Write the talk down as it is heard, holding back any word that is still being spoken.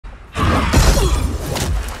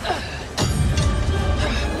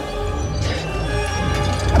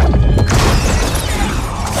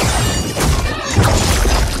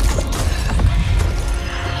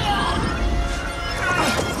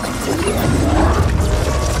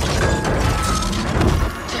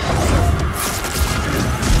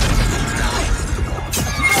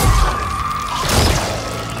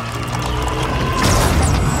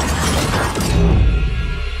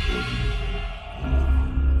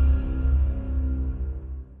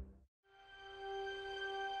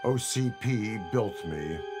OCP built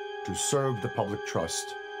me to serve the public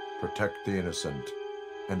trust, protect the innocent,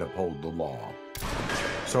 and uphold the law.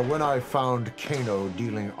 So when I found Kano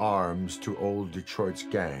dealing arms to old Detroit's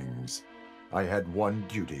gangs, I had one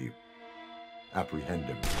duty: apprehend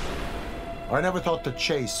him. I never thought the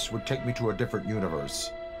chase would take me to a different universe,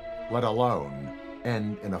 let alone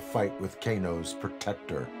end in a fight with Kano's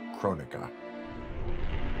protector, Kronika.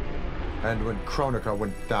 And when Kronika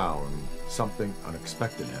went down, something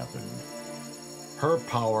unexpected happened. Her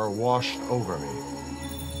power washed over me,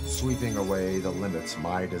 sweeping away the limits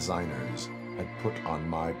my designers had put on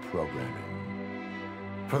my programming.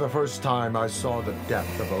 For the first time, I saw the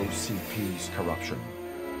depth of OCP's corruption.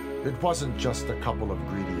 It wasn't just a couple of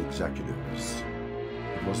greedy executives.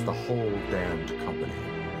 It was the whole damned company.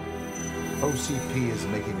 OCP is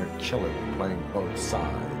making a killing playing both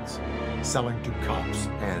sides, selling to cops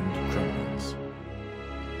and criminals.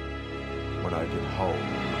 When I get home,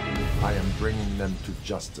 I am bringing them to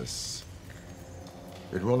justice.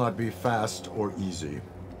 It will not be fast or easy.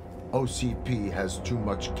 OCP has too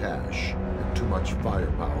much cash and too much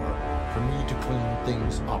firepower for me to clean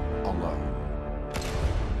things up alone.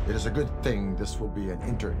 It is a good thing this will be an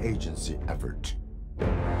interagency effort.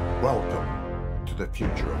 Welcome to the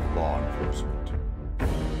future of law enforcement.